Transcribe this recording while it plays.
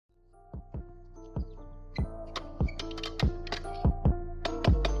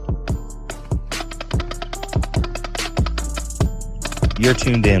You're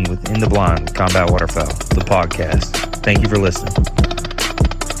tuned in with In the Blind Combat Waterfowl, the podcast. Thank you for listening.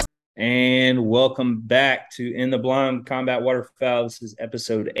 And welcome back to In the Blind Combat Waterfowl. This is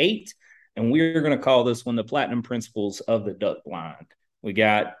episode 8, and we're going to call this one the Platinum Principles of the Duck Blind. We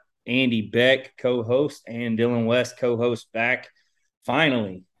got Andy Beck, co-host, and Dylan West, co-host, back.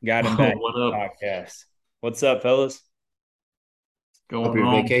 Finally got him back What to the up? podcast. What's up, fellas? Hope your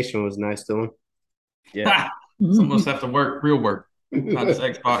vacation was nice, Dylan. Yeah. Some of us have to work, real work, not just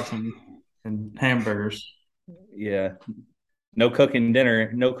Xbox and hamburgers. Yeah. No cooking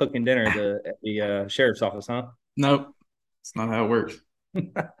dinner at the sheriff's office, huh? Nope. That's not how it works.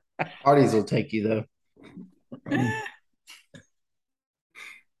 Parties will take you, though.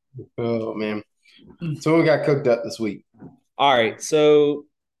 Oh, man. So we got cooked up this week. All right. So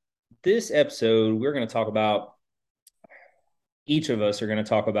this episode, we're going to talk about, each of us are going to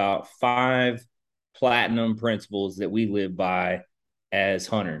talk about 5 platinum principles that we live by as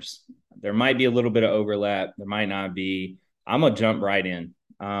hunters. There might be a little bit of overlap. There might not be. I'm going to jump right in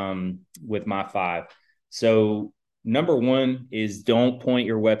with my 5. So number 1 is don't point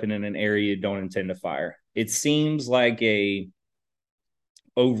your weapon in an area you don't intend to fire. It seems like a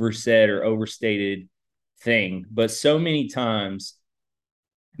oversaid or overstated thing, but so many times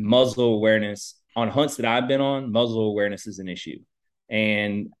muzzle awareness on hunts that I've been on, muzzle awareness is an issue.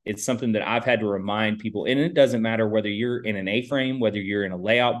 And it's something that I've had to remind people. And it doesn't matter whether you're in an A-frame, whether you're in a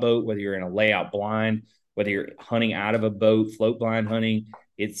layout boat, whether you're in a layout blind, whether you're hunting out of a boat, float blind hunting.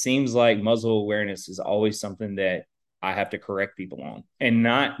 It seems like muzzle awareness is always something that I have to correct people on, and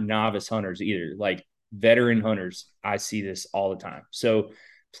not novice hunters either. Like veteran hunters, I see this all the time. So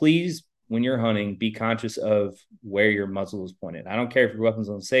please, when you're hunting, be conscious of where your muzzle is pointed. I don't care if your weapon's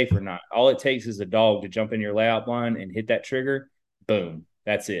on safe or not. All it takes is a dog to jump in your layout blind and hit that trigger. Boom,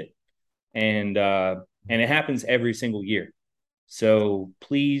 that's it. And it happens every single year. So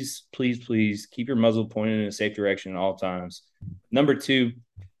please keep your muzzle pointed in a safe direction at all times. Number 2,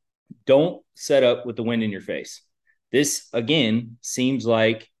 don't set up with the wind in your face. This, again, seems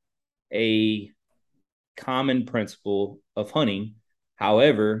like a common principle of hunting.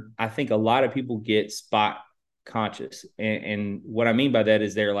 However, I think a lot of people get spot conscious. And what I mean by that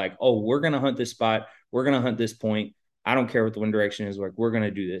is they're like, oh, we're going to hunt this spot. We're going to hunt this point. I don't care what the wind direction is. Like, we're going to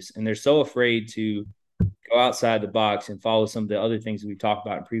do this. And they're so afraid to go outside the box and follow some of the other things we've talked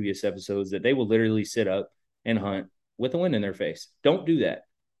about in previous episodes that they will literally sit up and hunt with the wind in their face. Don't do that.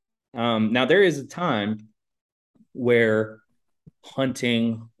 Now, there is a time where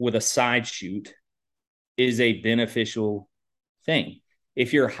hunting with a side shoot is a beneficial thing.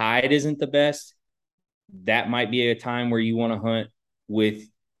 If your hide isn't the best, that might be a time where you want to hunt with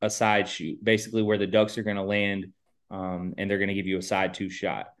a side shoot, basically where the ducks are going to land and they're going to give you a side 2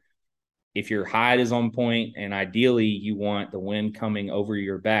 shot. If your hide is on point, and ideally you want the wind coming over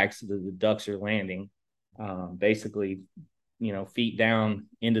your back so that the ducks are landing, basically, feet down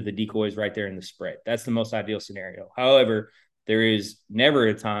into the decoys right there in the spread. That's the most ideal scenario. However, there is never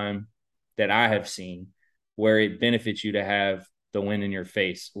a time that I have seen where it benefits you to have the wind in your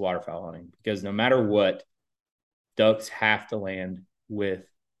face waterfowl hunting, because no matter what, ducks have to land with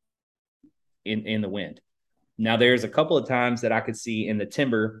in the wind. Now, there's a couple of times that I could see in the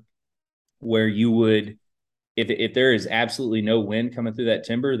timber where you would, if there is absolutely no wind coming through that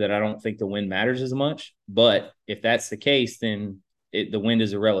timber, that I don't think the wind matters as much. But if that's the case, then the wind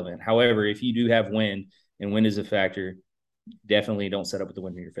is irrelevant. However, if you do have wind and wind is a factor, definitely don't set up with the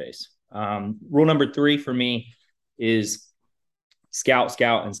wind in your face. Rule number 3 for me is scout,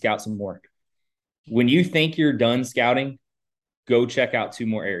 and scout some more. When you think you're done scouting, go check out 2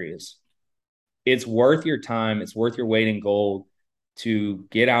 more areas. It's worth your time. It's worth your weight in gold to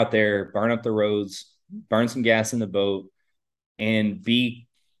get out there, burn up the roads, burn some gas in the boat, and be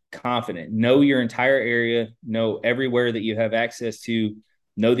confident. Know your entire area, know everywhere that you have access to,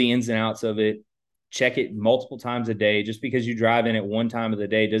 know the ins and outs of it, check it multiple times a day. Just because you drive in at one time of the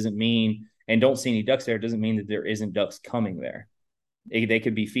day doesn't mean, and don't see any ducks there, doesn't mean that there isn't ducks coming there. They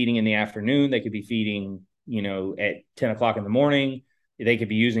could be feeding in the afternoon. They could be feeding, at 10 o'clock in the morning. They could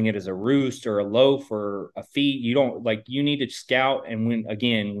be using it as a roost or a loaf or a feed. You need to scout. And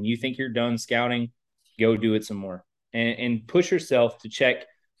when you think you're done scouting, go do it some more and push yourself to check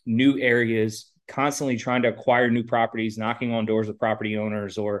new areas, constantly trying to acquire new properties, knocking on doors of property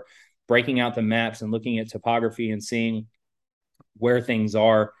owners, or breaking out the maps and looking at topography and seeing where things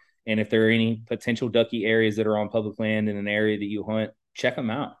are. And if there are any potential ducky areas that are on public land in an area that you hunt, check them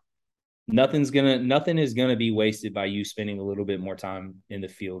out. Nothing is gonna be wasted by you spending a little bit more time in the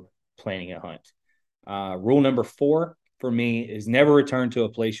field planning a hunt. Rule number 4 for me is never return to a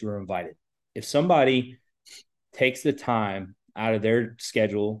place you were invited. If somebody takes the time out of their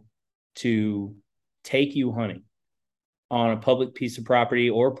schedule to take you hunting on a public piece of property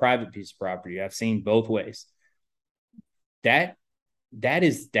or private piece of property. I've seen both ways. That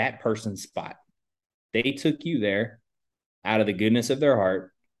is that person's spot. They took you there out of the goodness of their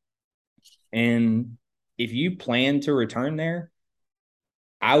heart. And if you plan to return there,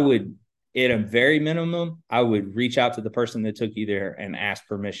 I would, at a very minimum, I would reach out to the person that took you there and ask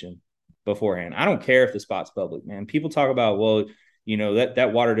permission beforehand. I don't care if the spot's public, man. People talk about, well,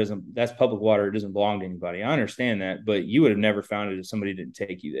 that water that's public water. It doesn't belong to anybody. I understand that, but you would have never found it if somebody didn't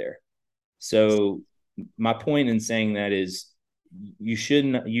take you there. So my point in saying that is you should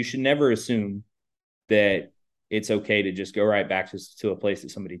never assume that it's okay to just go right back to a place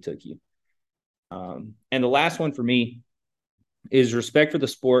that somebody took you. And the last one for me is respect for the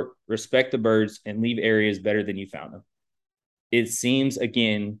sport, respect the birds, and leave areas better than you found them. It seems,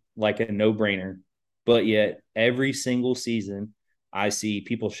 again, like a no-brainer, but yet every single season I see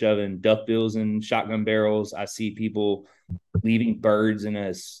people shoving duckbills in shotgun barrels. I see people leaving birds in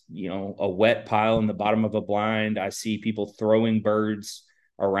a wet pile in the bottom of a blind. I see people throwing birds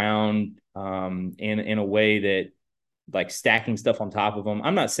around in a way that, like, stacking stuff on top of them.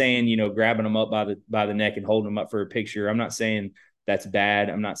 I'm not saying, grabbing them up by the neck and holding them up for a picture. I'm not saying that's bad.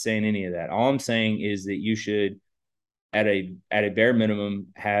 I'm not saying any of that. All I'm saying is that you should, at a bare minimum,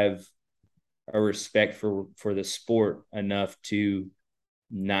 have a respect for the sport enough to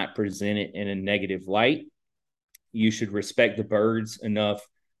not present it in a negative light. You should respect the birds enough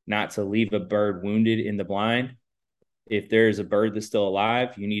not to leave a bird wounded in the blind. If there is a bird that's still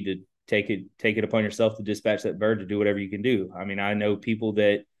alive, you need to take it upon yourself to dispatch that bird to do whatever you can do. I mean, I know people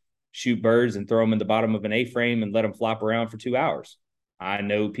that shoot birds and throw them in the bottom of an A-frame and let them flop around for 2 hours. I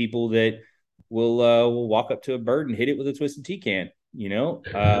know people that will walk up to a bird and hit it with a twisted tea can. None of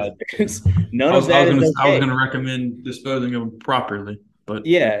that is okay. I was going to recommend disposing of them properly, but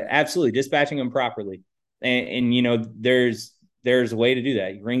yeah, absolutely, dispatching them properly, and there's a way to do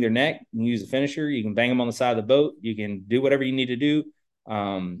that. You wring their neck, you can use a finisher, you can bang them on the side of the boat, you can do whatever you need to do.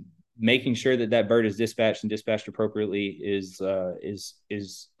 Making sure that bird is dispatched and dispatched appropriately is of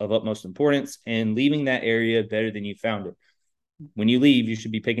utmost importance, and leaving that area better than you found it. When you leave, you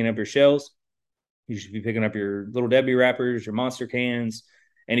should be picking up your shells. You should be picking up your Little Debbie wrappers, your Monster cans.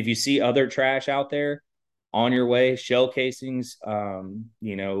 And if you see other trash out there on your way, shell casings,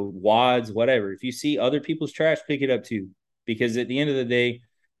 wads, whatever, if you see other people's trash, pick it up too. Because at the end of the day,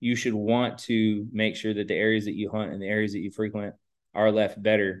 you should want to make sure that the areas that you hunt and the areas that you frequent are left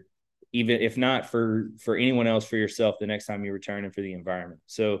better, even if not for anyone else, for yourself the next time you return, and for the environment.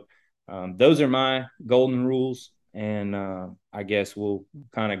 So those are my golden rules. And I guess we'll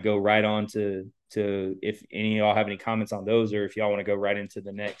kind of go right on to if any of y'all have any comments on those, or if y'all want to go right into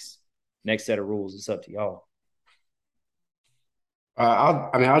the next set of rules. It's up to y'all.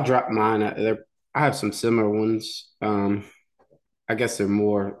 I'll drop mine. I have some similar ones. I guess they're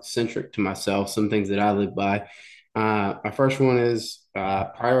more centric to myself, some things that I live by. My first one is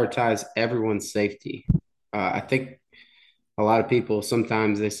prioritize everyone's safety. I think a lot of people,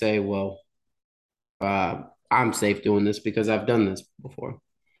 sometimes they say, well, I'm safe doing this because I've done this before.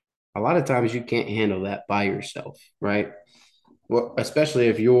 A lot of times you can't handle that by yourself, right? Well, especially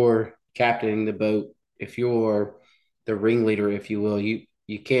if you're captaining the boat, if you're the ringleader, if you will, you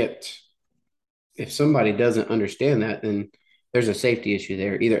can't. If somebody doesn't understand that, then there's a safety issue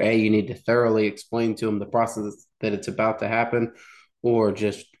there. Either A, you need to thoroughly explain to them the process that it's about to happen, or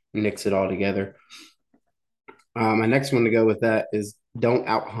just nix it all together. My next one to go with that is don't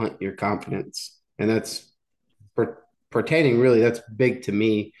out-hunt your confidence. And that's pertaining, really, that's big to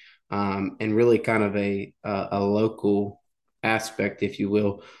me, and really kind of a local aspect, if you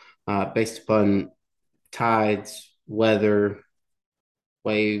will, based upon tides, weather,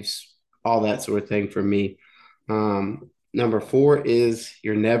 waves, all that sort of thing for me. Number 4 is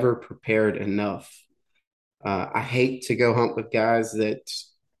you're never prepared enough. I hate to go hunt with guys that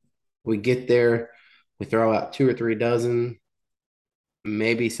we get there, we throw out 2 or 3 dozen,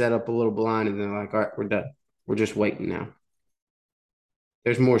 maybe set up a little blind, and they're like, all right, we're done. We're just waiting now.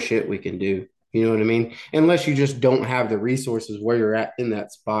 There's more shit we can do. You know what I mean? Unless you just don't have the resources where you're at in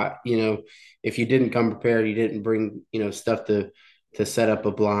that spot. If you didn't come prepared, you didn't bring, stuff to set up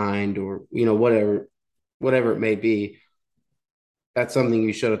a blind, or, whatever it may be. That's something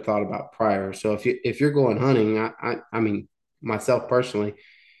you should have thought about prior. So if you're going hunting, I mean, myself personally,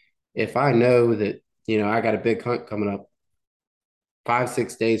 if I know that, I got a big hunt coming up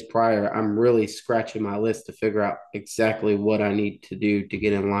 5-6 days prior, I'm really scratching my list to figure out exactly what I need to do to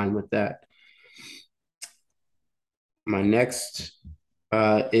get in line with that. My next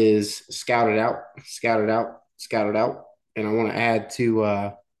is scout it out. and I want to add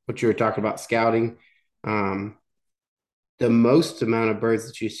to what you were talking about scouting. Um, the most amount of birds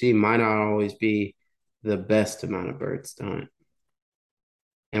that you see might not always be the best amount of birds to hunt.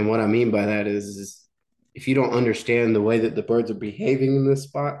 And what I mean by that is if you don't understand the way that the birds are behaving in this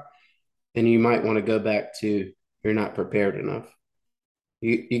spot, then you might want to go back to you're not prepared enough.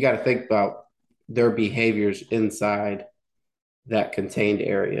 You got to think about their behaviors inside that contained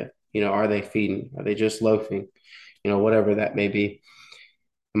area. Are they feeding? Are they just loafing? Whatever that may be.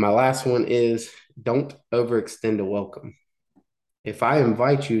 And my last one is don't overextend a welcome. If I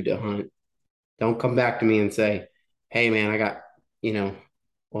invite you to hunt, don't come back to me and say, hey, man, I got, you know,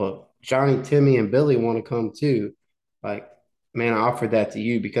 well, Johnny, Timmy, and Billy want to come too. Like, man, I offered that to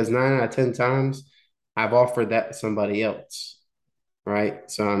you because 9 out of 10 times I've offered that to somebody else. Right.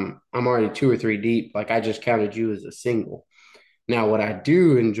 So I'm already 2 or 3 deep. Like I just counted you as a single. Now, what I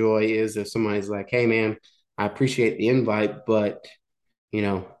do enjoy is if somebody's like, hey, man, I appreciate the invite, but, you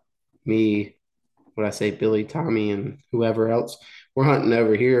know, me, what I say, Billy, Tommy, and whoever else, we're hunting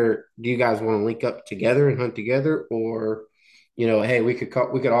over here. Do you guys want to link up together and hunt together? Or, hey, we could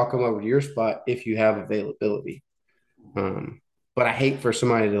all come over to your spot if you have availability. But I hate for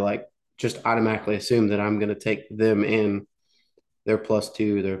somebody to like just automatically assume that I'm going to take them in. They're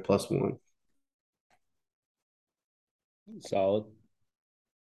 +2, they're +1. Solid.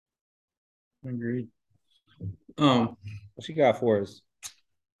 Agreed. What you got for us?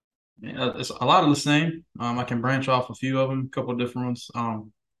 Yeah, it's a lot of the same. I can branch off a few of them, a couple of different ones.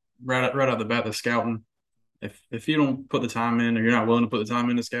 Right out the bat, the scouting. If you don't put the time in, or you're not willing to put the time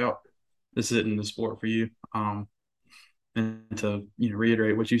in to scout, this isn't the sport for you. And to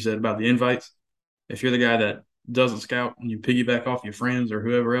reiterate what you said about the invites, if you're the guy that doesn't scout and you piggyback off your friends or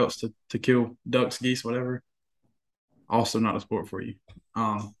whoever else to kill ducks, geese, whatever, also not a sport for you.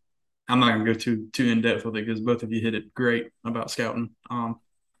 I'm not gonna go too in depth with it because both of you hit it great about scouting.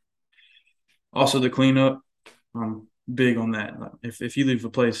 Also the cleanup, I'm big on that. Like, if you leave a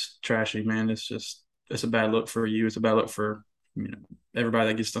place trashy, man, it's a bad look for you. It's a bad look for everybody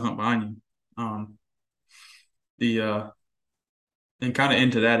that gets to hunt behind you. The and kind of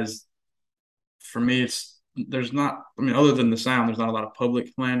into that is for me, there's not. I mean, other than the sound, there's not a lot of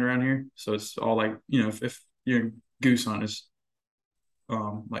public land around here, so it's all like if your goose hunt is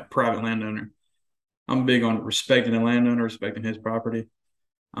like private landowner. I'm big on respecting the landowner, respecting his property.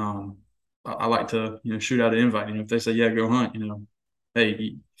 Um, I like to shoot out an invite. If they say yeah, go hunt. Hey,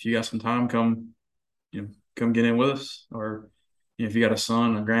 if you got some time, come get in with us. Or if you got a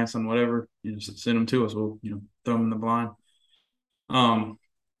son, a grandson, whatever, send them to us. We'll throw them in the blind. Man,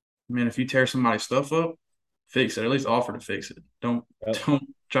 if you tear somebody's stuff up, fix it. At least offer to fix it. Don't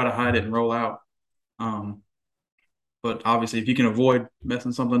try to hide it and roll out. But obviously, if you can avoid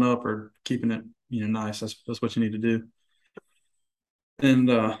messing something up or keeping it nice, that's what you need to do. And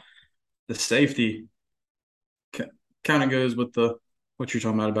the safety kind of goes with what you're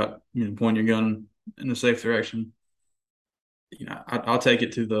talking about pointing your gun in the safe direction. I'll take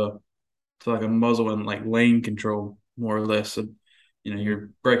it to like a muzzle and like lane control more or less. So, you're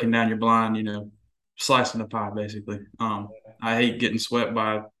breaking down your blind, slicing the pie basically. I hate getting swept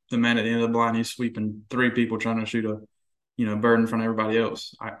by the man at the end of the blind. He's sweeping 3 people trying to shoot a bird in front of everybody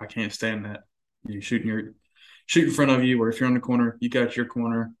else. I can't stand that. Shoot in front of you, or if you're on the corner, you got your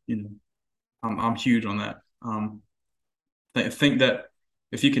corner. I'm huge on that. I think that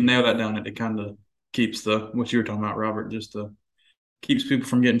if you can nail that down, it kind of keeps what you were talking about, Robert, just keeps people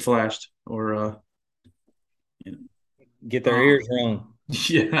from getting flashed or get their ears rung.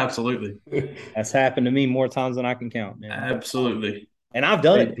 Yeah, absolutely. That's happened to me more times than I can count, man. Absolutely. And I've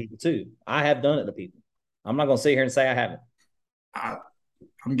done it to people too. I have done it to people. I'm not gonna sit here and say I haven't.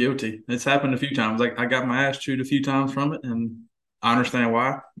 I'm guilty. It's happened a few times. Like I got my ass chewed a few times from it, and I understand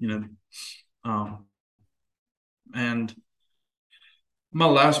why. And my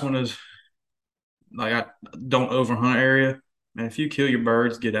last one is like I don't overhunt area. And if you kill your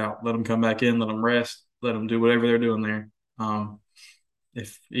birds, get out. Let them come back in. Let them rest. Let them do whatever they're doing there.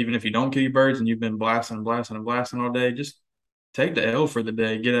 Even if you don't kill your birds and you've been blasting and blasting and blasting all day, just take the L for the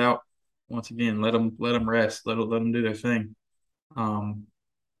day. Get out. Once again, let them rest. Let them do their thing. I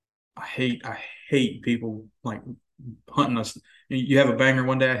hate people like hunting us. You have a banger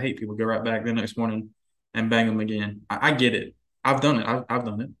one day. I hate people go right back the next morning and bang them again. I get it. I've done it. I've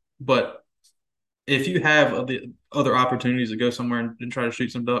done it. But if you have the other opportunities to go somewhere and try to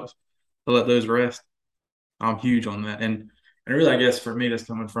shoot some ducks, to let those rest, I'm huge on that. And really, I guess for me, that's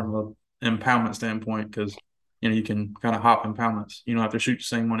coming from an impoundment standpoint because you can kind of hop impoundments. You don't have to shoot the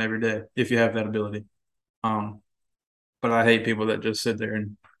same one every day if you have that ability. But I hate people that just sit there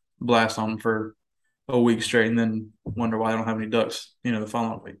and blast on them for a week straight and then wonder why I don't have any ducks, the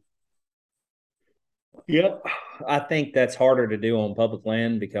following week. Yep. I think that's harder to do on public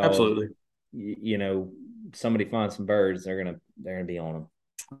land because Absolutely. Somebody finds some birds, they're gonna be on them.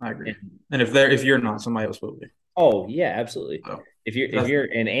 I agree. And if you're not, somebody else will be. Oh yeah, absolutely. So, if you're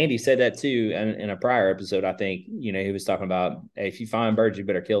and Andy said that too in a prior episode, I think, he was talking about, hey, if you find birds, you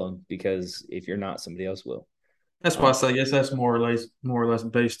better kill them, because if you're not, somebody else will. that's why I say, yes, that's more or less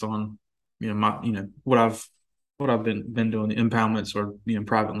based on, what I've been doing, the impoundments or,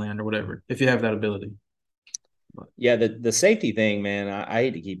 private land or whatever, if you have that ability. Yeah, the safety thing, man, I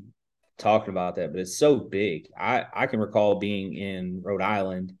hate to keep talking about that, but it's so big. I can recall being in Rhode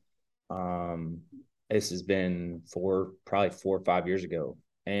Island. This has been probably 4 or 5 years ago,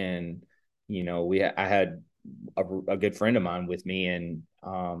 and I had a good friend of mine with me, and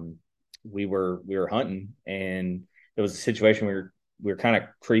we were hunting, and it was a situation where we were kind of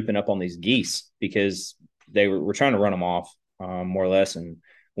creeping up on these geese because we're trying to run them off, more or less, and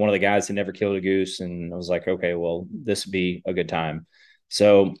one of the guys had never killed a goose, and I was like, okay, well, this would be a good time.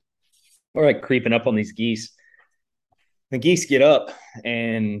 So we're like creeping up on these geese. The geese get up,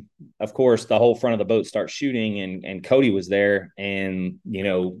 and of course the whole front of the boat starts shooting, and Cody was there, and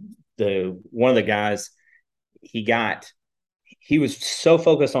the one of the guys, he was so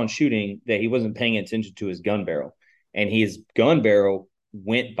focused on shooting that he wasn't paying attention to his gun barrel, and his gun barrel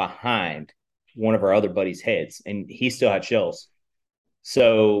went behind one of our other buddies' heads, and he still had shells.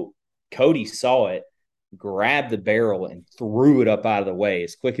 So Cody saw it, grabbed the barrel, and threw it up out of the way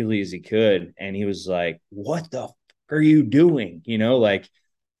as quickly as he could. And he was like, "What the fuck are you doing?" Like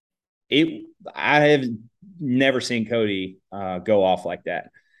it. I have never seen Cody go off like that.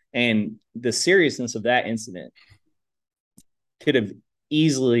 And the seriousness of that incident could have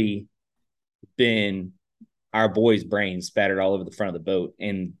easily been our boy's brain spattered all over the front of the boat.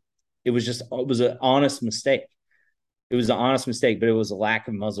 And it was an honest mistake. It was an honest mistake, but it was a lack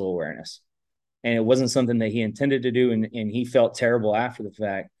of muzzle awareness. And it wasn't something that he intended to do, and he felt terrible after the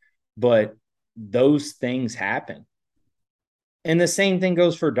fact. But those things happen. And the same thing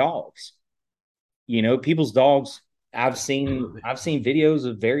goes for dogs. People's dogs, I've seen videos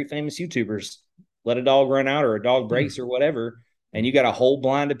of very famous YouTubers let a dog run out, or a dog breaks or whatever, and you got a whole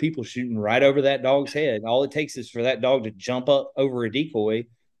blind of people shooting right over that dog's head. All it takes is for that dog to jump up over a decoy,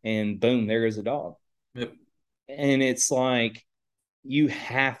 and boom, there goes a dog. Yep. And it's like, you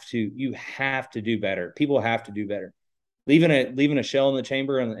have to do better. People have to do better. Leaving a shell in the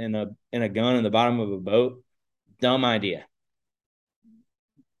chamber and a gun in the bottom of a boat, dumb idea.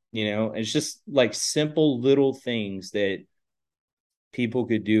 It's just like simple little things that people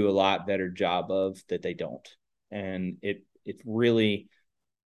could do a lot better job of that they don't. And it's really,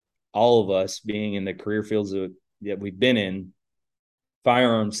 all of us being in the career fields that we've been in,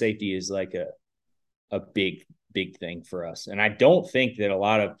 firearm safety is like a big thing for us. And I don't think that a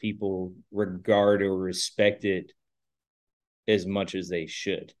lot of people regard or respect it as much as they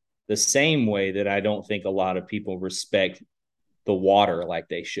should. The same way that I don't think a lot of people respect the water like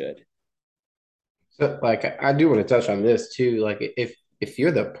they should. So, like, I do want to touch on this too. Like, if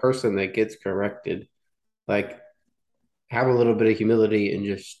you're the person that gets corrected, like, have a little bit of humility and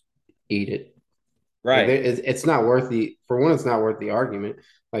just eat it. Right. Like, it's not worth it's not worth the argument.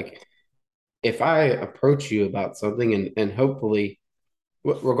 Like, if I approach you about something, and hopefully,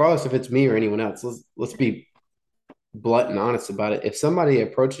 regardless if it's me or anyone else, let's be blunt and honest about it. If somebody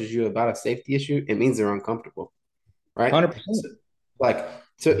approaches you about a safety issue, it means they're uncomfortable, right? 100%.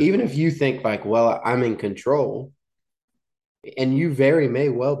 So even if you think like, well, I'm in control, and you very may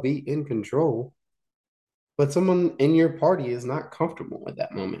well be in control, but someone in your party is not comfortable at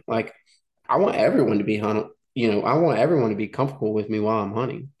that moment. Like, I want everyone to be hunting. I want everyone to be comfortable with me while I'm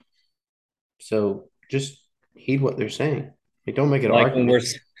hunting. So just heed what they're saying. Don't make it like argument.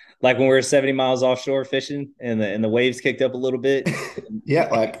 when we're 70 miles offshore fishing and the waves kicked up a little bit. Yeah,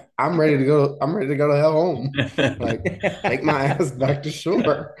 like I'm ready to go to hell home. Like, take my ass back to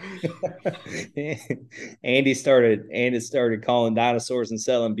shore. Andy started calling dinosaurs and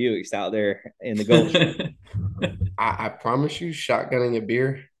selling Buicks out there in the Gulf. I promise you, shotgunning a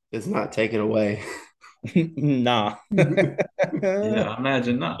beer is not taken away. Nah. Yeah,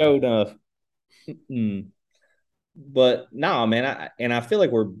 imagine not. No enough. But no, man, I feel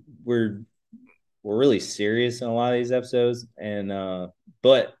like we're really serious in a lot of these episodes, and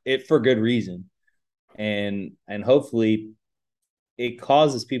but it for good reason, and hopefully it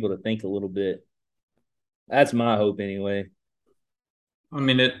causes people to think a little bit. That's my hope, anyway. I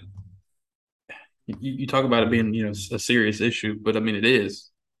mean, you talk about it being, a serious issue, but I mean, it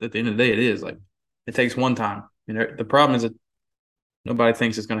is. At the end of the day, it is. Like, it takes one time. The problem is that nobody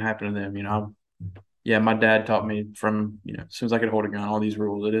thinks it's going to happen to them. Yeah, my dad taught me from, as soon as I could hold a gun, all these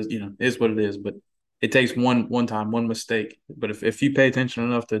rules. It is, is what it is. But it takes one time, one mistake. But if you pay attention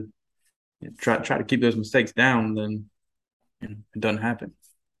enough to try to keep those mistakes down, then it doesn't happen.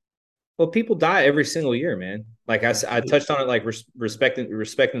 Well, people die every single year, man. Like I touched on it, like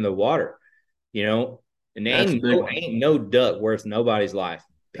respecting the water, you know, and That's a big one. ain't no duck worth nobody's life,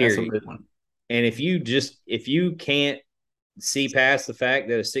 That's a period. big one. And if you can't see past the fact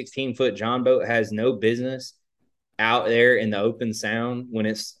that a 16-foot John boat has no business out there in the open sound when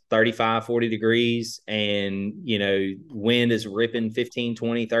it's 35, 40 degrees and, wind is ripping 15,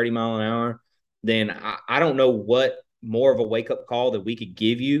 20, 30 mile an hour, then I don't know what more of a wake up call that we could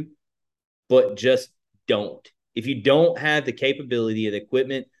give you, but just don't. If you don't have the capability of the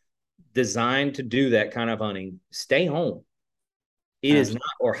equipment designed to do that kind of hunting, stay home. It is not,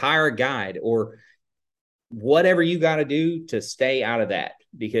 or hire a guide or whatever you got to do to stay out of that,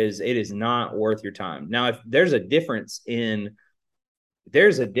 because it is not worth your time. Now, if there's a difference in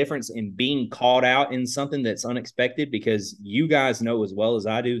being called out in something that's unexpected, because you guys know as well as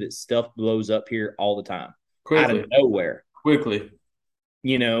I do that stuff blows up here all the time out of nowhere. Quickly.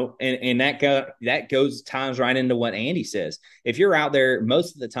 And that goes times right into what Andy says. If you're out there,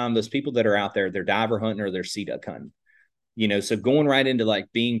 most of the time, those people that are out there, they're diver hunting or they're sea duck hunting. So going right into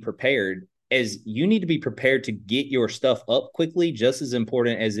like being prepared, as you need to be prepared to get your stuff up quickly, just as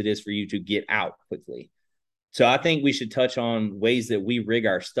important as it is for you to get out quickly. So I think we should touch on ways that we rig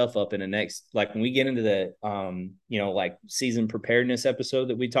our stuff up in the next, like when we get into the, like season preparedness episode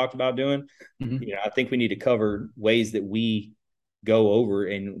that we talked about doing. Mm-hmm. I think we need to cover ways that we go over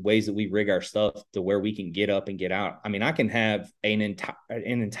and ways that we rig our stuff to where we can get up and get out. I mean, I can have an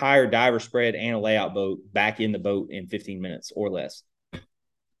entire diver spread and a layout boat back in the boat in 15 minutes or less.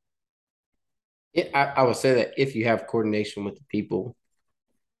 I would say that if you have coordination with the people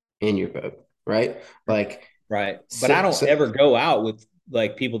in your boat, right? Like, right. But I don't ever go out with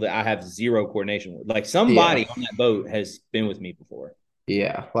like people that I have zero coordination with. Like somebody on that boat has been with me before.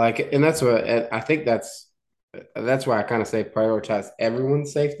 Yeah. Like, and that's what I think that's why I kind of say prioritize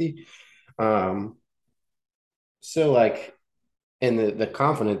everyone's safety. So like, and the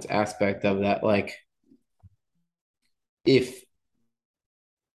confidence aspect of that, like, if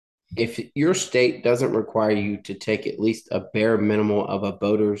your state doesn't require you to take at least a bare minimum of a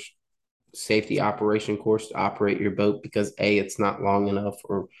boater's safety operation course to operate your boat because it's not long enough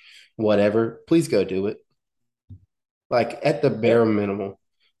or whatever, please go do it. Like at the bare minimum.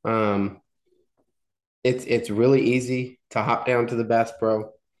 It's really easy to hop down to the Bass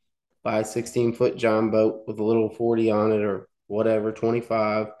Pro, buy a 16-foot John boat with a little 40 on it or whatever,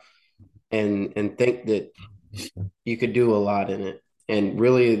 25, and think that you could do a lot in it. And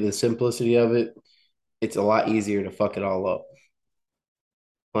really the simplicity of it, it's a lot easier to fuck it all up.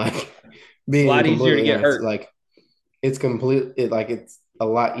 Like being a lot easier to get hurt. Like it's it's a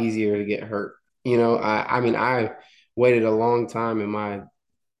lot easier to get hurt. I mean, I waited a long time in my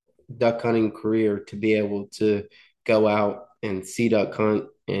duck hunting career to be able to go out and sea duck hunt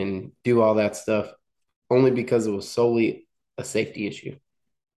and do all that stuff only because it was solely a safety issue.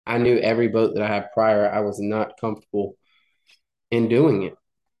 I knew every boat that I had prior, I was not comfortable in doing it.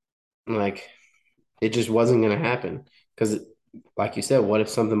 Like it just wasn't going to happen because, like you said, what if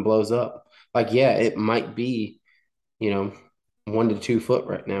something blows up? Like, yeah, it might be, 1 to 2 foot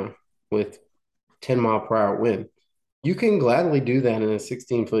right now with 10-mile-per-hour wind. You can gladly do that in a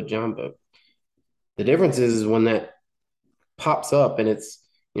 16-foot John boat. The difference is when that pops up and it's,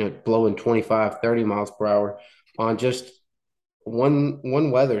 blowing 25, 30 miles per hour on just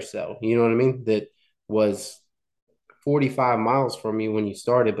one weather cell, you know what I mean? That was 45 miles from you when you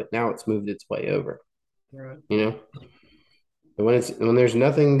started, but now it's moved its way over. Right. And when there's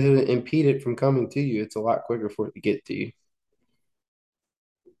nothing to impede it from coming to you, it's a lot quicker for it to get to you.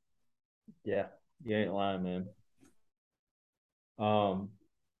 Yeah, you ain't lying, man.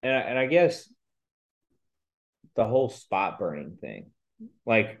 And I guess the whole spot burning thing,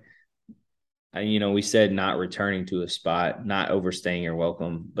 like, we said not returning to a spot, not overstaying your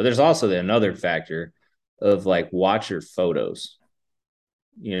welcome, but there's also another factor of like watch your photos.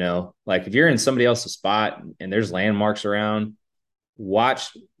 Like if you're in somebody else's spot and there's landmarks around, watch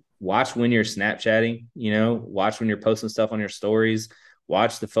when you're Snapchatting, watch when you're posting stuff on your stories,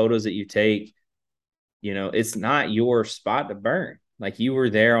 watch the photos that you take. It's not your spot to burn. Like you were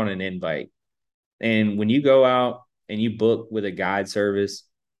there on an invite. And when you go out and you book with a guide service,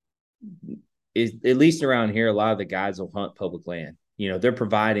 at least around here, a lot of the guides will hunt public land. They're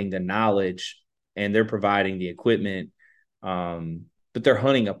providing the knowledge and they're providing the equipment, but they're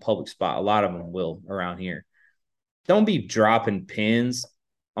hunting a public spot. A lot of them will around here. Don't be dropping pins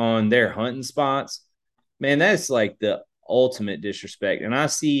on their hunting spots Man, that's like the ultimate disrespect. And I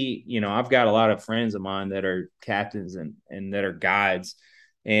see, I've got a lot of friends of mine that are captains and that are guides.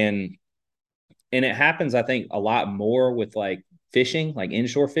 And it happens, I think, a lot more with like fishing, like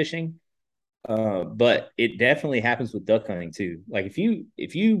inshore fishing. But it definitely happens with duck hunting too. Like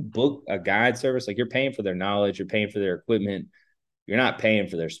if you book a guide service, like you're paying for their knowledge, you're paying for their equipment, you're not paying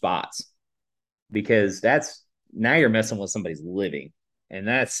for their spots, because that's now you're messing with somebody's living, and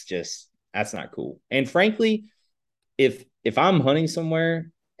that's not cool. And frankly, if I'm hunting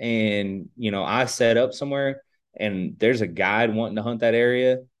somewhere and I set up somewhere and there's a guide wanting to hunt that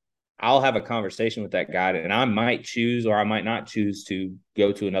area, I'll have a conversation with that guide, and I might choose or I might not choose to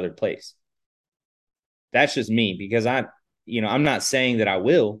go to another place. That's just me, because I'm not saying that I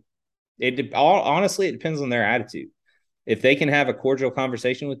will. Honestly, it depends on their attitude. If they can have a cordial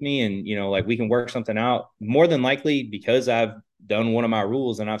conversation with me and, like we can work something out, more than likely, because I've done one of my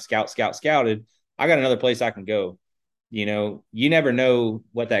rules and I've scouted, I got another place I can go. You never know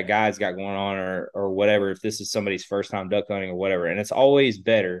what that guy's got going on or whatever, if this is somebody's first time duck hunting or whatever. And it's always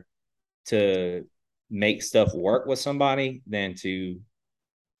better to make stuff work with somebody than to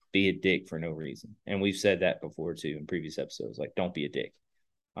be a dick for no reason. And we've said that before too in previous episodes. Like, don't be a dick.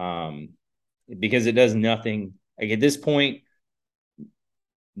 Because it does nothing. Like at this point,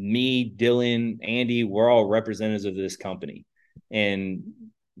 me, Dylan, Andy, we're all representatives of this company. And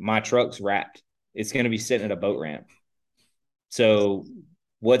my truck's wrapped. It's going to be sitting at a boat ramp. So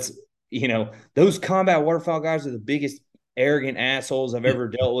those combat waterfowl guys are the biggest arrogant assholes I've ever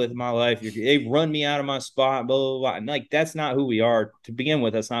dealt with in my life. They run me out of my spot, blah, blah, blah. And like, that's not who we are to begin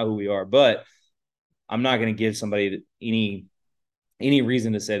with. That's not who we are. But I'm not going to give somebody any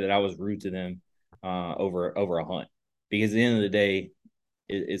reason to say that I was rude to them over a hunt, because at the end of the day,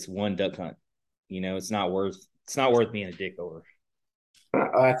 it's one duck hunt. It's not worth being a dick over.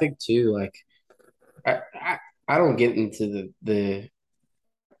 I think too, like I don't get into the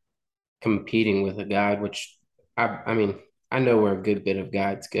competing with a guide, which I mean, I know where a good bit of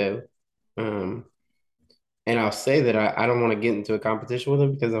guides go. And I'll say that I don't want to get into a competition with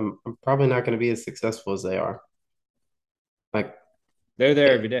them because I'm probably not going to be as successful as they are. Like they're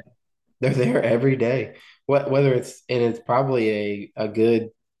there every day. They're there every day. Whether it's probably a good,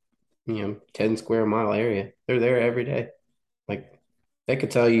 10 square mile area. They're there every day. Like they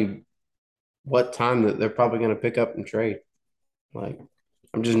could tell you what time that they're probably going to pick up and trade. Like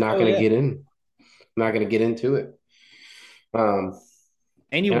I'm just not going to get in. I'm not going to get into it. And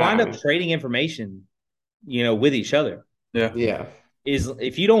you wind up trading information, with each other. Yeah. Yeah.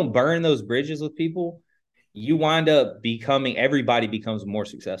 If you don't burn those bridges with people, you wind up everybody becomes more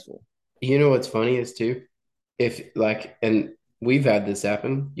successful. You know what's funny is too, and we've had this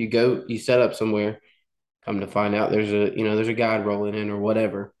happen. You set up somewhere, come to find out there's a guide rolling in or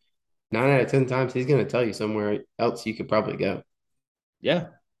whatever. 9 out of 10 times he's going to tell you somewhere else you could probably go. Yeah,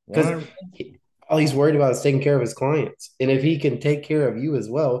 because all he's worried about is taking care of his clients, and if he can take care of you as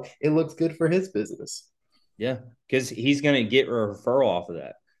well, it looks good for his business. Yeah, because he's going to get a referral off of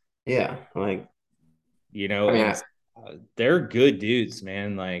that. Yeah, like they're good dudes,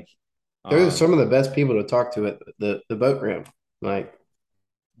 man. Like they're some of the best people to talk to at the boat ramp. Like,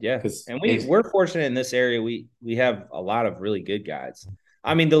 yeah, and we're fortunate in this area. We have a lot of really good guides.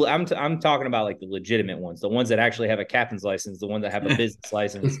 I mean, I'm talking about like the legitimate ones, the ones that actually have a captain's license, the ones that have a business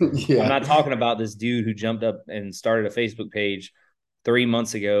license. Yeah. I'm not talking about this dude who jumped up and started a Facebook page 3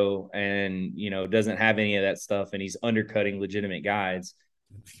 months ago and doesn't have any of that stuff, and he's undercutting legitimate guides.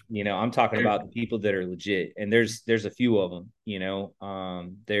 I'm talking about the people that are legit, and there's a few of them.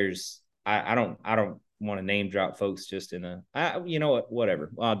 There's I don't want to name drop folks just in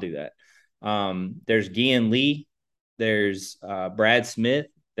whatever. I'll do that. There's Gian Lee, there's Brad Smith,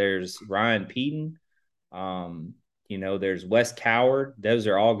 there's Ryan Peden, there's Wes Coward. Those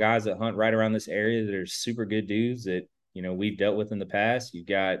are all guys that hunt right around this area that are super good dudes that we've dealt with in the past. You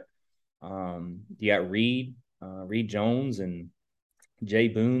got Reed Jones and Jay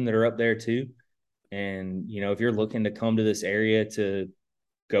Boone that are up there too. And, if you're looking to come to this area to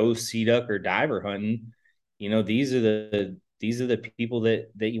go sea duck or diver hunting, these are the people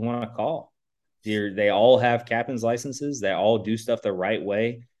that you want to call. They all have captain's licenses. They all do stuff the right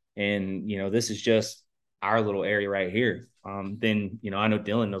way. And, this is just our little area right here. Then, I know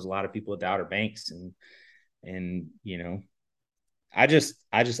Dylan knows a lot of people at the Outer Banks and I just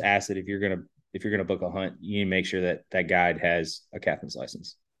ask that if you're going to book a hunt, you need to make sure that guide has a captain's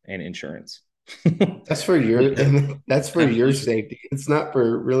license and insurance. That's for your safety. It's not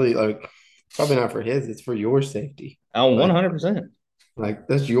for really probably not for his. It's for your safety. Oh, 100%. Like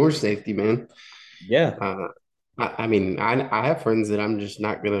that's your safety, man. Yeah. I mean, I have friends that I'm just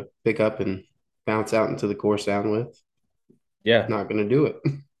not gonna pick up and bounce out into the core sound with. Yeah, Not going to do it.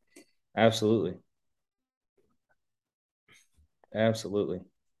 absolutely. Absolutely.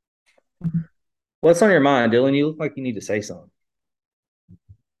 What's on your mind, Dylan? You look like you need to say something.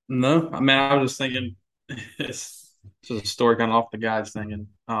 No, I mean, I was just thinking, it's just a story kind of off the guys thing. And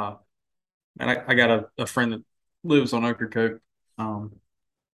I got a friend that lives on Ocracoke, um,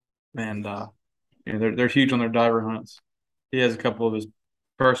 and they're huge on their diver hunts. He has a couple of his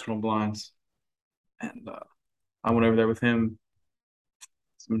personal blinds, and I went over there with him.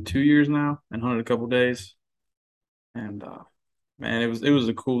 It's been 2 years now, and hunted a couple days. And man, it was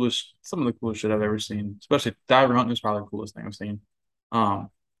the coolest, some of the coolest shit I've ever seen. Especially diver hunting is probably the coolest thing I've seen. Um,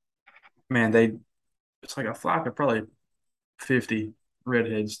 man, it's like a flock of probably 50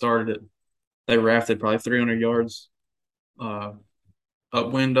 redheads started it. They rafted probably 300 yards uh,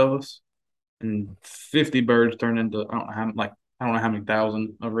 upwind of us, and 50 birds turned into I don't know how many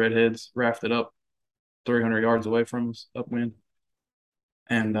thousand of redheads rafted up 300 yards away from us upwind,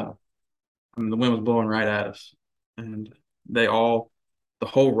 and I mean, the wind was blowing right at us, and they all the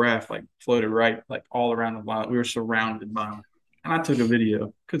whole raft like floated right like all around the line. We were surrounded by them, and I took a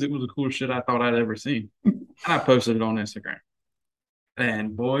video because it was the coolest shit I thought I'd ever seen, and I posted it on Instagram.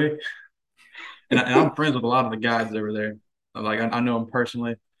 And boy, and I'm friends with a lot of the guides over there. Like I know them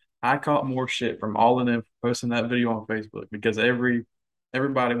personally. I caught more shit from all of them for posting that video on Facebook because everybody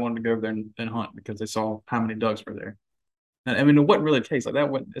wanted to go over there and hunt because they saw how many ducks were there. And I mean, it wasn't really the case like that.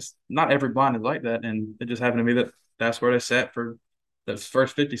 It's not every blind is like that, and it just happened to be that that's where they sat for the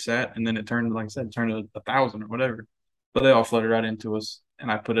first 50 sat, and then it turned, like I said, it turned to 1,000 or whatever. But they all flooded right into us,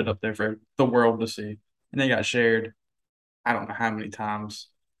 and I put it up there for the world to see, and they got shared. I don't know how many times.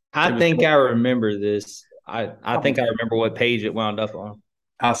 It I was think I remember this. I think I remember what page it wound up on.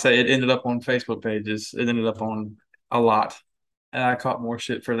 I'll say it ended up on Facebook pages. It ended up on a lot, and I caught more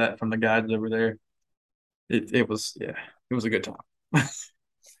shit for that from the guides over there. It was yeah, it was a good time.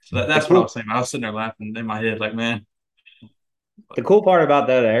 So The that's what I was cool, saying. I was sitting there laughing in my head, like, man, the cool part about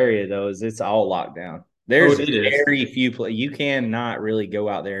that area though is it's all locked down. oh, There's it is. very few places you cannot really go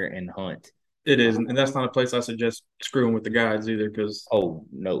out there and hunt. It is, and that's not a place I suggest screwing with the guides either, because Oh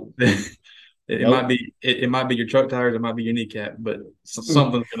no, it might nope. be it might be your truck tires, it might be your kneecap, but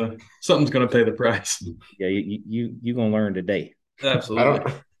something's gonna pay the price. Yeah, you gonna learn today. I Absolutely. don't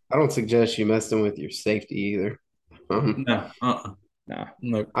I don't suggest you messing with your safety either. No, No,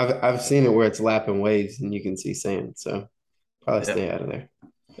 no, I've seen it where it's lapping waves and you can see sand, so probably yeah. stay out of there.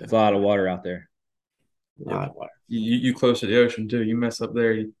 there's a lot of water out there. A lot of water. You close to the ocean too. You mess up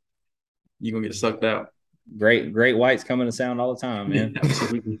there, you gonna get sucked out. Great whites coming to sound all the time, man.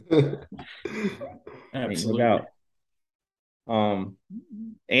 Absolutely, Ain't no absolutely. doubt.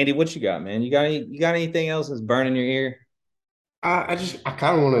 Andy, what you got, man? You got anything else that's burning your ear? I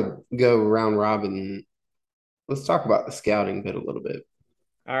kind of want to go round robin. Let's talk about the scouting bit a little bit,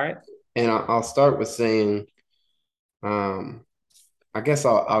 All right. and I'll start with saying, um, I guess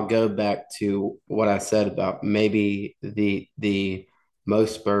I'll go back to what I said about maybe the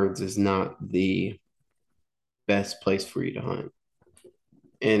most birds is not the best place for you to hunt,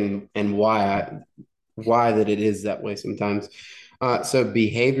 and why that it is that way sometimes. So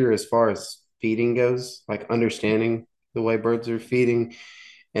behavior as far as feeding goes, like understanding the way birds are feeding,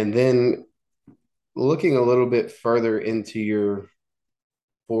 and then looking a little bit further into your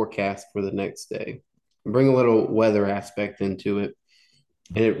forecast for the next day. Bring a little weather aspect into it.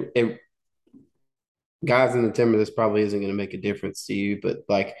 And it guys in the timber, this probably isn't going to make a difference to you, but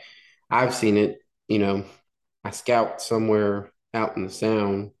like I've seen it, you know, I scout somewhere out in the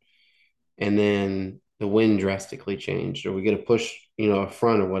sound and then the wind drastically changed, or we get a push, a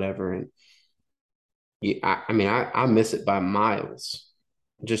front or whatever. And I mean, I miss it by miles,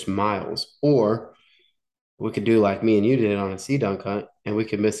 just miles. Or we could do like me and you did on a sea dunk hunt, and we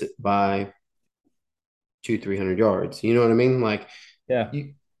could miss it by 200-300 yards. You know what I mean? Like Yeah.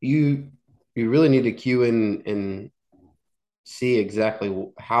 you you really need to cue in and see exactly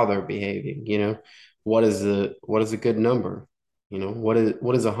how they're behaving. What is a good number? What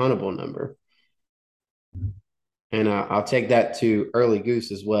is a huntable number? And I'll take that to early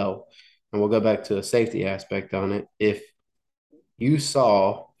goose as well. And we'll go back to a safety aspect on it. If you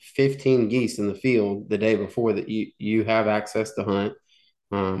saw 15 geese in the field the day before that you have access to hunt,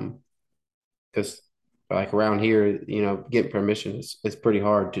 because like around here, getting permission is pretty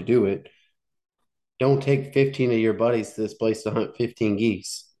hard to do it. Don't take 15 of your buddies to this place to hunt 15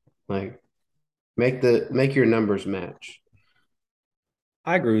 geese. Like make your numbers match.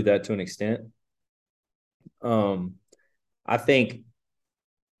 I agree with that to an extent. Um, I think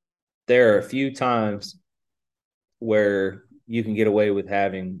there are a few times where you can get away with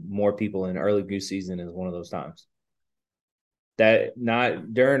having more people in early goose season is one of those times. That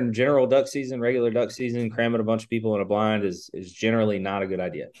not during general duck season, regular duck season, cramming a bunch of people in a blind is generally not a good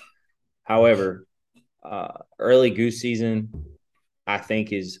idea. However, early goose season, I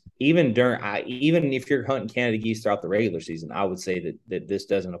think is even if you're hunting Canada geese throughout the regular season, I would say that this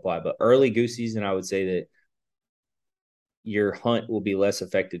doesn't apply. But early goose season, I would say that your hunt will be less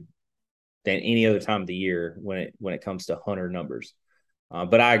affected than any other time of the year when it comes to hunter numbers.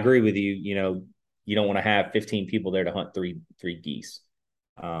 But I agree with you. You don't want to have 15 people there to hunt three geese.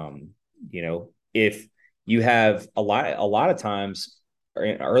 If you have a lot of times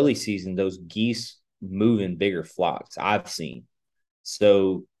in early season, those geese move in bigger flocks. I've seen.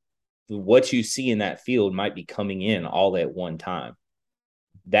 So what you see in that field might be coming in all at one time.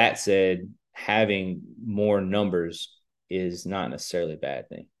 That said, having more numbers is not necessarily a bad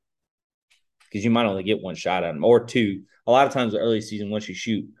thing, because you might only get one shot at them or two. A lot of times, the early season, once you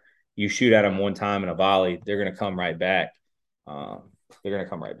shoot at them one time in a volley, they're going to come right back. They're going to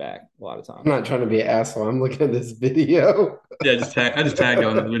come right back a lot of times. I'm not trying to be an asshole. I'm looking at this video. Yeah, I just tagged you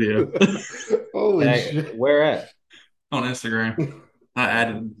on the video. Holy shit. Where at? On Instagram. I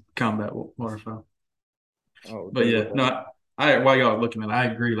added combat waterfowl. Oh, but yeah, no, I while y'all are looking at it, I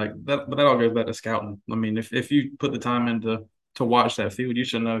agree. Like that, but that all goes back to scouting. I mean, if you put the time into to watch that field, you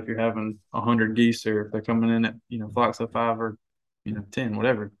should know if you're having 100 geese or if they're coming in at flocks of 5 or 10,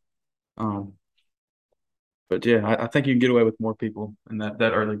 whatever. But yeah, I think you can get away with more people in that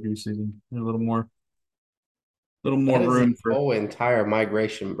early goose season. A little more room for whole entire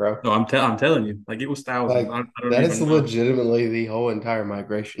migration, bro. No, I'm telling you, like it was thousands. Like, that is legitimately the whole entire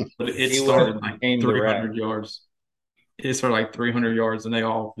migration. But it started like 300 yards. It started like 300 yards, and they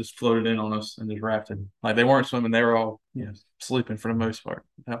all just floated in on us and just rafted. Like they weren't swimming; they were all sleeping for the most part.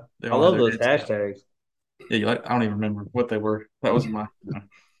 I love those hashtags. Yeah, I don't even remember what they were. That was my,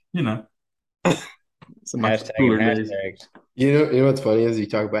 some hashtags. You know what's funny is you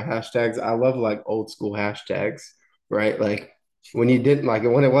talk about hashtags. I love like old school hashtags, right? Like when you didn't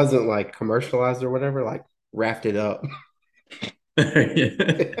when it wasn't like commercialized or whatever, like wrapped it up.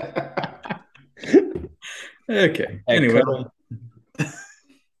 Okay. Anyway,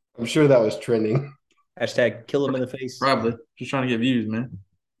 I'm sure that was trending. Hashtag kill him in the face. Probably just trying to get views, man.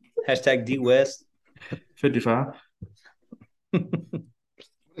 Hashtag D West 55.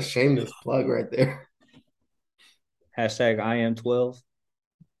 Shameless plug right there. Hashtag I am 12.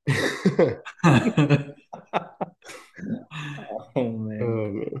 Oh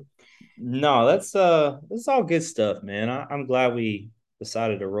man. No, that's all good stuff, man. I'm glad we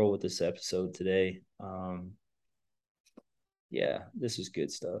decided to roll with this episode today. Yeah, this is good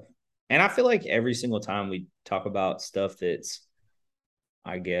stuff. And I feel like every single time we talk about stuff that's,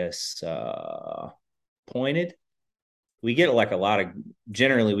 I guess, pointed, we get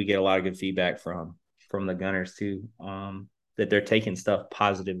generally we get a lot of good feedback from the gunners too, that they're taking stuff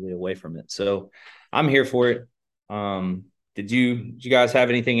positively away from it. So I'm here for it. Did you guys have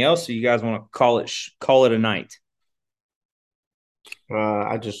anything else? Or you guys want to call it a night?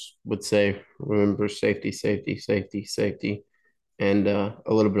 I just would say, remember safety, safety, safety, safety, and a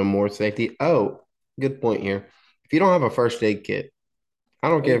little bit more safety. Oh, good point here. If you don't have a first aid kit, I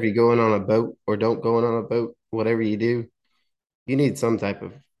don't care if you're going on a boat or don't going on a boat, whatever you do, you need some type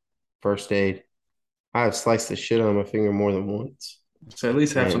of first aid. I have sliced the shit on my finger more than once. So at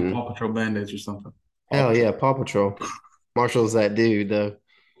least have some Paw Patrol Band-Aids or something. Hell yeah, Paw Patrol. Marshall's that dude, though.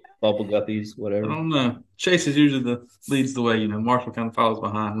 Bubble guppies, whatever. I don't know. Chase is usually leads the way. Marshall kind of follows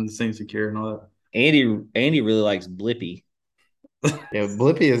behind when the scene's secure and all that. Andy really likes Blippi. Yeah,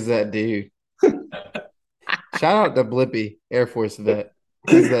 Blippi is that dude. Shout out to Blippi, Air Force vet.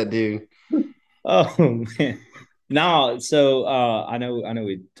 He's that dude. Oh man. No, so I know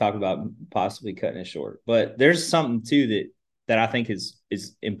we talked about possibly cutting it short, but there's something too that I think is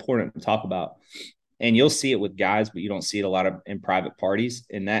important to talk about. And you'll see it with guys, but you don't see it a lot of in private parties.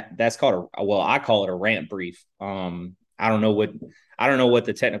 And that's called I call it a rant brief. I don't know what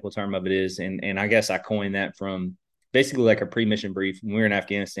the technical term of it is. And I guess I coined that from basically like a pre-mission brief. When we were in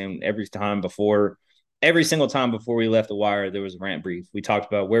Afghanistan, every single time before we left the wire, there was a rant brief. We talked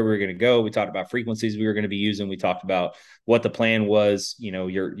about where we were going to go. We talked about frequencies we were going to be using. We talked about what the plan was.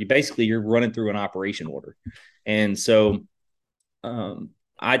 You're running through an operation order. And so,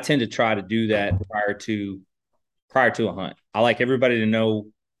 I tend to try to do that prior to a hunt. I like everybody to know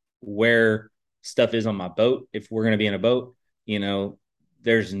where stuff is on my boat. If we're going to be in a boat, anybody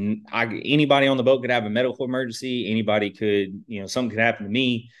on the boat could have a medical emergency. Anybody could, something could happen to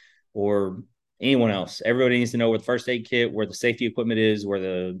me, or anyone else. Everybody needs to know where the first aid kit, where the safety equipment is, where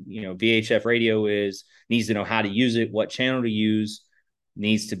the VHF radio is, needs to know how to use it, what channel to use,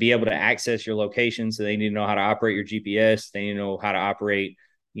 needs to be able to access your location. So they need to know how to operate your GPS. They need to know how to operate,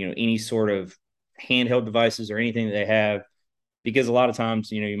 any sort of handheld devices or anything that they have, because a lot of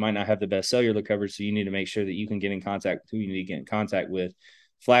times, you might not have the best cellular coverage. So you need to make sure that you can get in contact with who you need to get in contact with,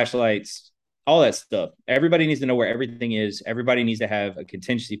 flashlights, all that stuff. Everybody needs to know where everything is. Everybody needs to have a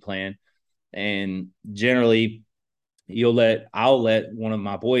contingency plan. And generally I'll let one of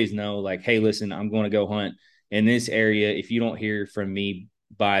my boys know, like, hey, listen, I'm going to go hunt in this area. If you don't hear from me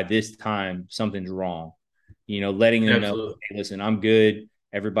by this time, something's wrong. Letting them know, hey, listen, I'm good.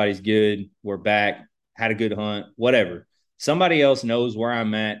 Everybody's good. We're back. Had a good hunt, whatever. Somebody else knows where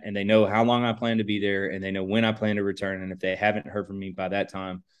I'm at, and they know how long I plan to be there, and they know when I plan to return. And if they haven't heard from me by that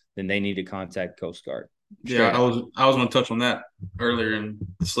time, then they need to contact Coast Guard. Yeah, I was going to touch on that earlier and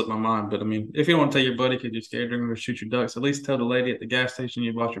it slipped my mind. But I mean, if you don't want to tell your buddy because you're scared they're going to shoot your ducks, at least tell the lady at the gas station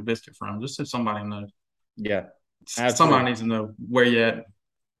you bought your biscuit from. Just so somebody knows. Yeah, absolutely. Somebody needs to know where you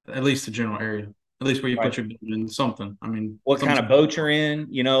at least the general area, at least where you put your boat in something. I mean, what kind of boat you're in?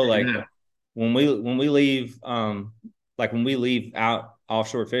 When we leave, like when we leave out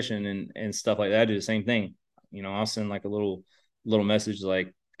offshore fishing and stuff like that, I do the same thing. I'll send like a little message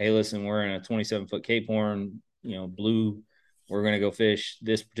like, hey, listen, we're in a 27-foot Cape Horn, blue. We're going to go fish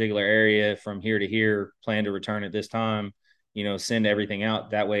this particular area from here to here, plan to return at this time, send everything out.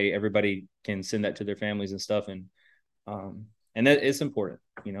 That way everybody can send that to their families and stuff. And that it's important,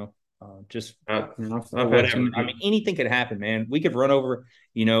 just whatever. I mean, anything could happen, man. We could run over,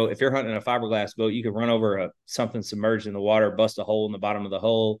 if you're hunting a fiberglass boat, you could run over something submerged in the water, bust a hole in the bottom of the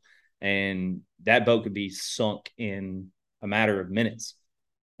hull, and that boat could be sunk in a matter of minutes.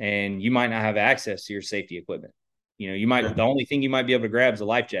 And you might not have access to your safety equipment. The only thing you might be able to grab is a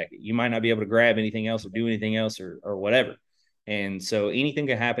life jacket. You might not be able to grab anything else or do anything else or whatever. And so anything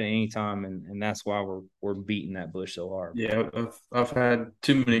can happen at any time. And that's why we're beating that bush so hard. Yeah. I've had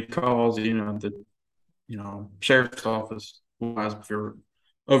too many calls, the sheriff's office wise, if you're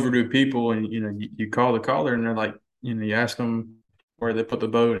overdue people and, you call the caller and they're like, you ask them where they put the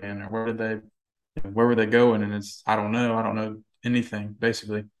boat in or where were they going? And I don't know anything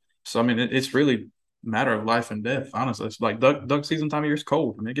basically. So I mean, it's really a matter of life and death. Honestly, it's like duck season time of year is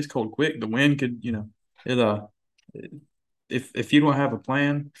cold. I mean, it gets cold quick. The wind could, if you don't have a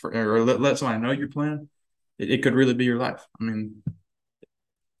plan or let somebody know your plan, it could really be your life. I mean,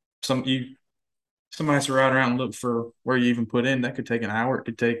 somebody has to ride around and look for where you even put in. That could take an hour. It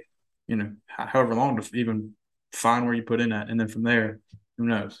could take, however long to even find where you put in at, and then from there, who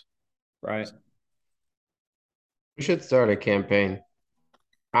knows? Right. We should start a campaign.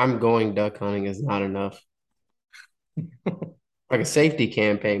 I'm going duck hunting is not enough. Like a safety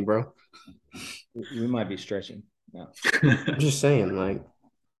campaign, bro. We might be stretching. No. I'm just saying,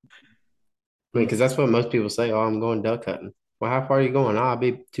 because that's what most people say. Oh, I'm going duck hunting. Well, how far are you going? I'll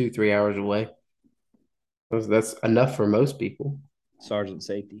be 2-3 hours away. That's enough for most people. Sergeant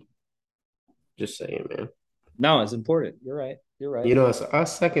safety. Just saying, man. No, it's important. You're right.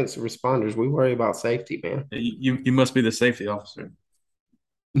 Us second responders, we worry about safety, man. You must be the safety officer.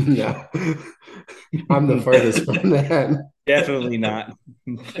 No, I'm the furthest from that. Definitely not.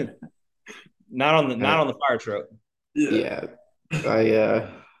 Not on the fire truck. Yeah, I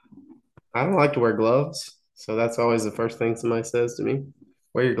don't like to wear gloves, so that's always the first thing somebody says to me.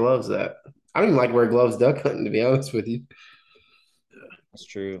 Where your gloves at? I don't even like to wear gloves duck hunting, to be honest with you. That's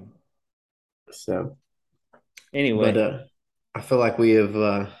true. So, anyway, but I feel like we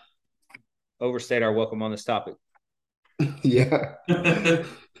have overstayed our welcome on this topic. Yeah.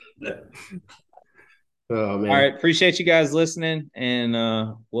 Oh man. All right. Appreciate you guys listening, and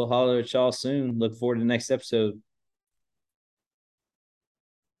we'll holler at y'all soon. Look forward to the next episode.